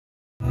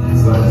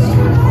It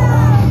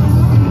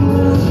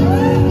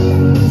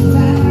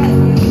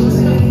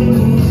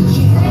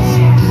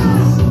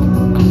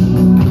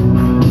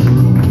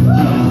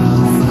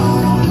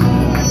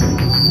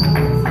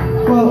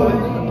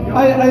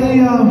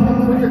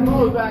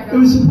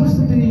was supposed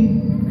to be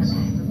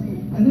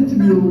an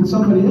interview with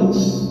somebody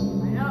else,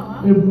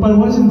 but it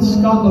wasn't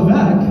Scott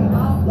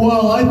Levesque.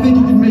 Well, I think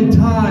you can make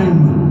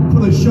time for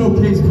the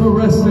Showcase Pro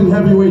Wrestling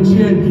Heavyweight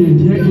Champion,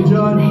 can't you,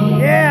 John?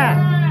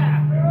 Yeah!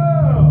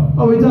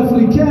 Oh, we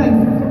definitely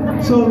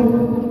can.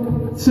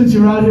 So, since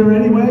you're out here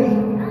anyway,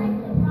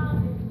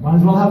 might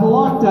as well have a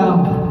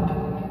lockdown.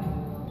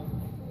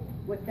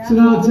 So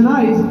now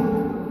tonight,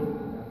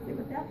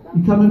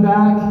 you're coming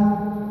back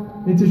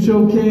into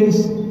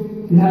Showcase.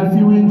 You had a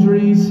few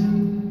injuries,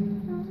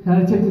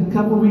 had to take a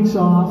couple of weeks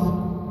off,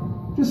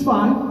 just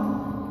fine.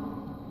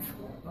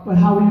 But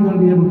how are you going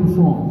to be able to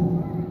perform?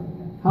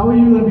 How are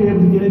you going to be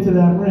able to get into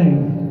that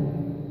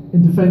ring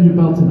and defend your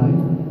belt tonight?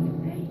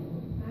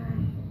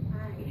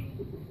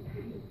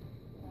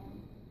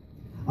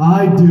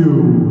 I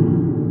do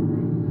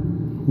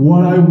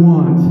what I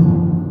want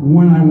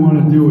when I want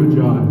to do it,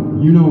 John.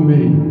 You know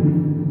me.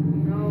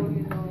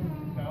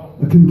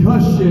 A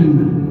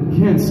concussion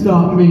can't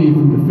stop me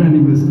from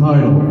defending this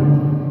title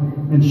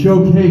and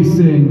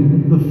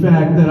showcasing the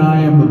fact that I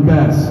am the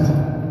best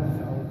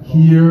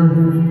here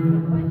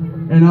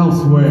and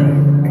elsewhere.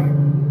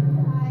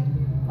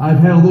 I've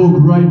had a little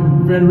gripe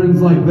with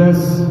veterans like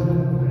this.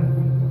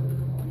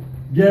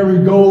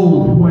 Gary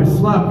Gold, who I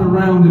slapped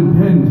around and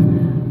pinned.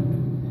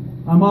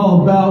 I'm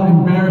all about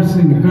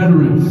embarrassing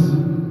veterans,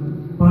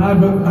 but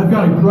I've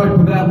got a gripe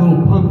with that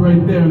little punk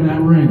right there in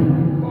that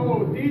ring.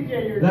 Oh,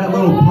 DJ, you're that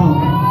little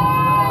punk.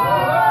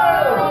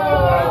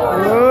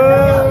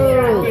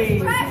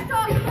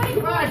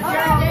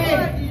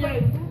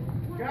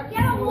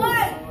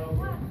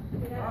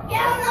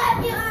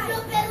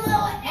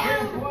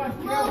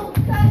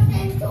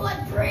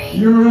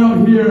 You're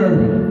out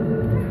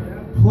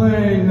here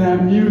playing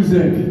that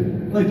music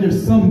like you're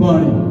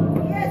somebody.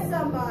 You're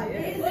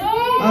somebody.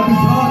 I've been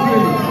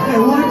talking. Hey,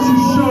 why don't you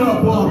shut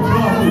up while I'm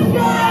talking? You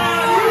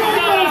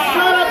don't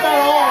shut up at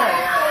all.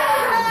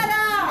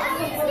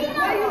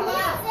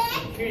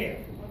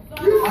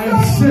 I am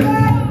sick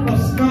of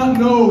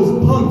snot-nosed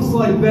punks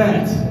like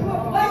that.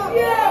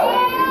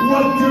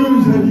 What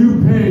dues have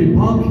you paid,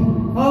 punk?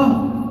 Huh?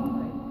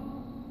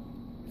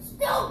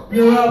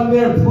 You're out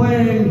there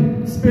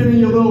playing, spinning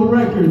your little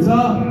records,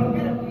 huh?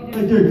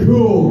 Like you're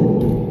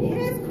cool.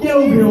 Get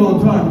over here while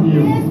I'm talking to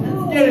you.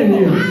 Get in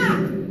here.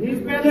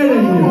 Get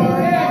in here.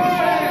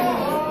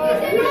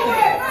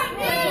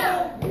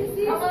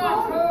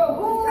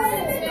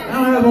 I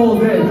don't have all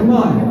day. Come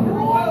on.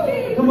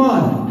 Come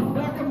on.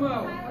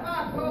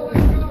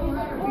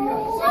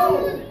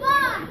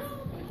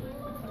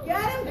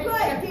 Get him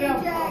good,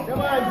 DJ.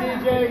 Come on,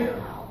 DJ.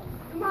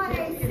 Come on,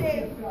 AC.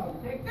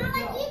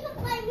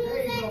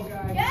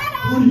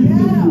 Who do you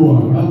think you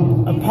are,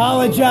 huh?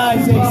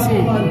 Apologize, AC.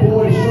 My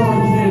boy Sean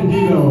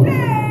Candido.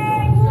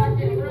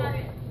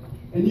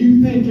 And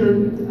you think you're...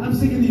 I'm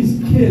sick of these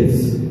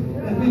kids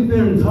that think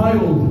they're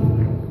entitled,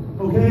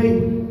 okay?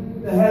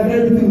 That have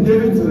everything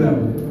given to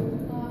them.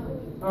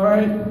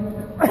 Alright?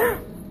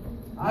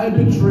 I've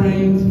been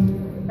trained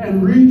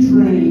and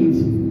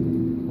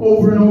retrained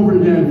over and over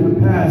again for the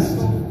past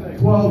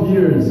 12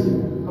 years,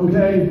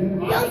 okay?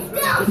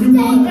 How many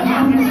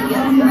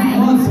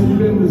months have you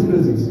been in this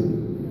business?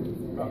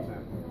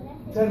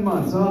 10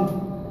 months, huh?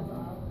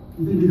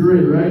 You think you're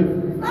great, right? You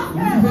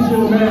think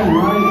you're the man,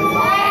 right?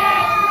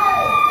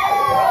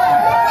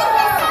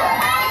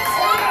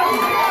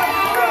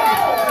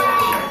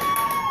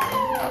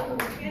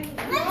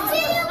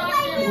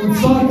 When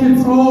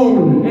Socket's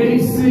own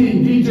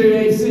AC,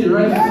 D.J.A.C,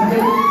 right?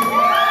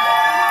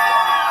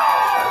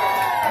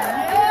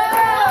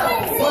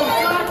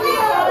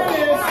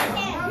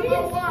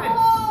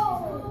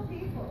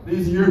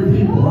 These are your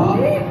people, huh?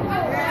 Right?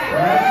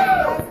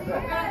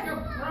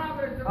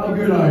 How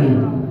good are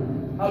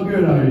you? How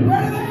good are you?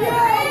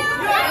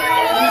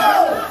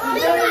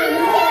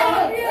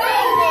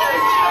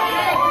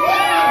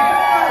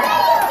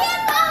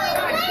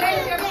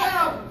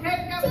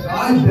 I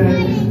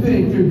bet you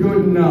think you're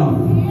good enough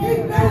to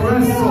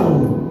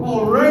wrestle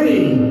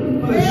already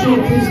for the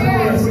Showcase Pro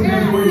Wrestling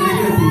Heavyweight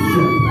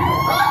Championship.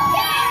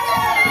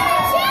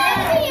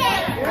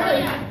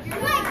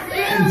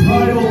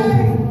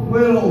 Entitled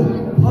little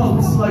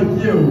punks like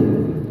you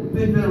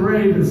think they're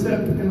ready to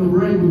step in the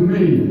ring with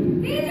me.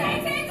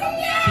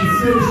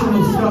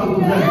 Sensational Scott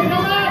Levesque.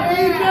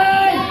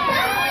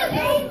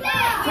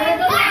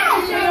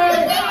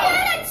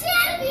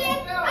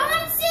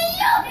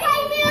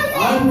 I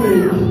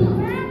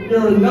think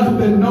you're a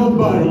nothing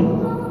nobody.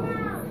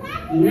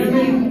 You hear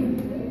me?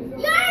 A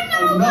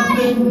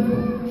nothing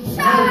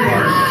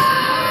nobody.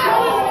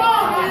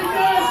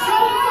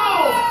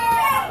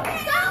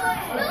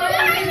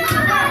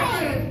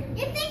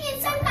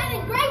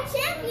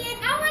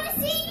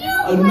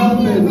 A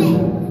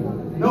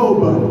nothing,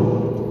 nobody.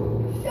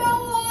 Show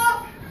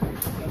off.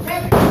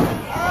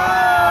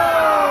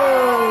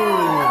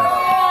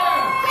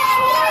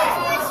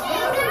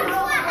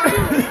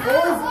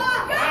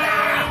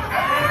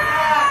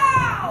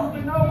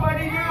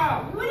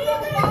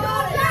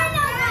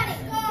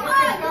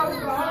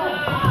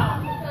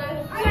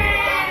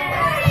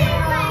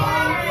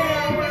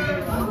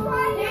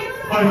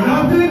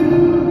 nothing?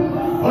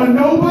 A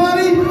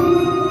nobody?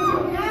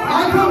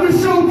 I come to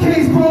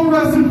showcase pro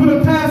wrestling for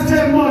the past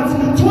 10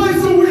 months,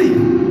 twice a week,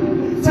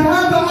 to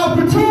have the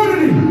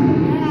opportunity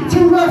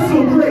to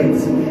wrestle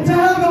greats, to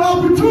have the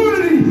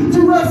opportunity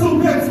to wrestle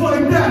vets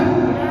like that.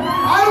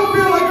 I don't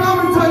feel like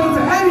I'm entitled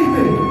to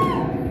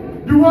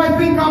anything. Do I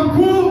think I'm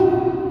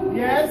cool?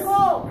 Yes.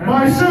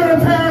 My shirt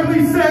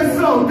apparently says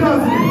so,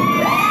 doesn't it?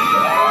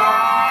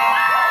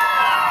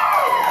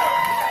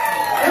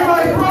 If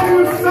I throw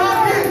you a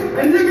socket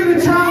and you're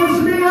gonna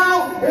challenge me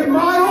out in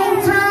my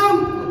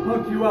hometown,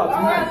 Hook you up.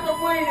 I'll have to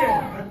wait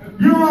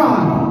it. you're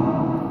on.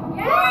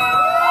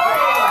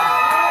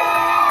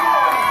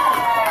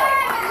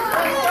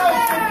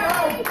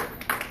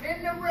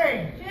 In the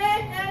ring.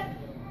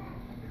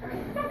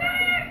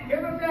 Give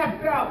him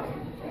that belt.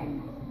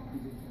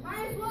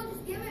 Might as well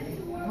just give it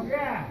to him.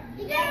 Yeah.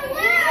 You get a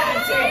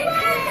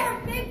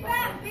win! Big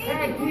fat baby.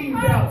 Tag team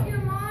belt.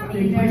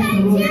 Okay, thanks for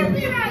the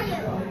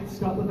rules.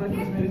 Scott Levesque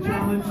has made a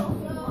challenge.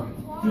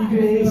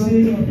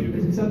 D.J.A.C.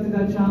 is accepting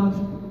that challenge.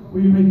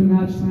 Will you make the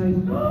match tonight?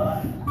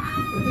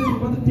 If this is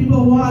what the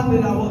people want,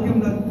 then I will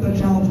give them the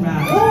challenge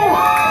match.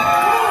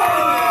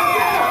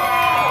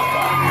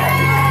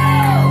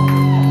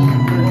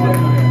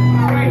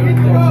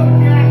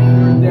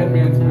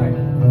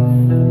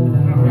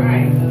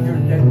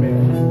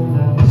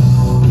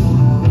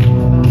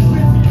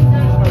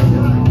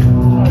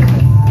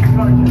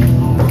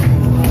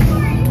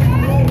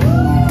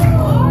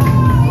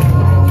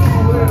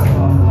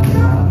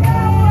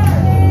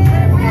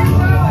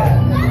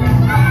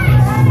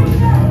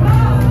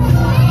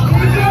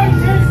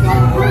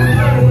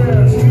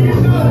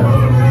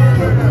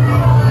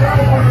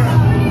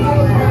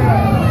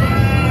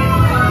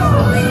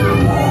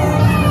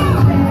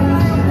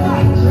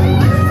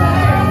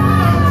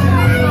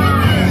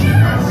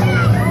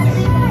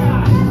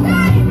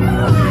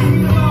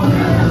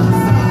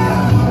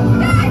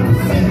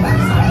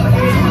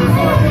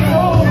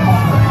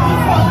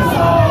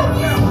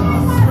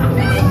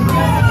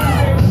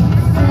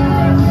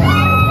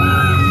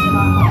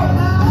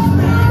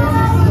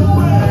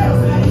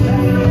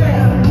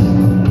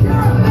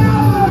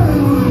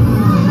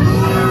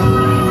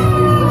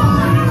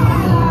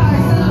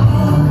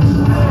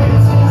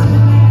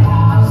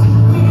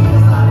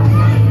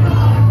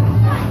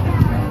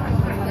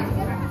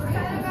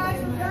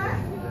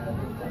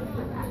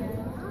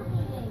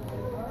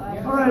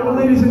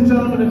 Ladies and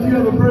gentlemen, if you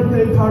have a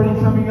birthday party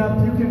coming up,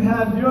 you can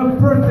have your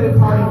birthday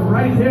party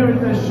right here at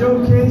the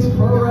Showcase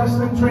Pro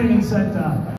Wrestling Training Center.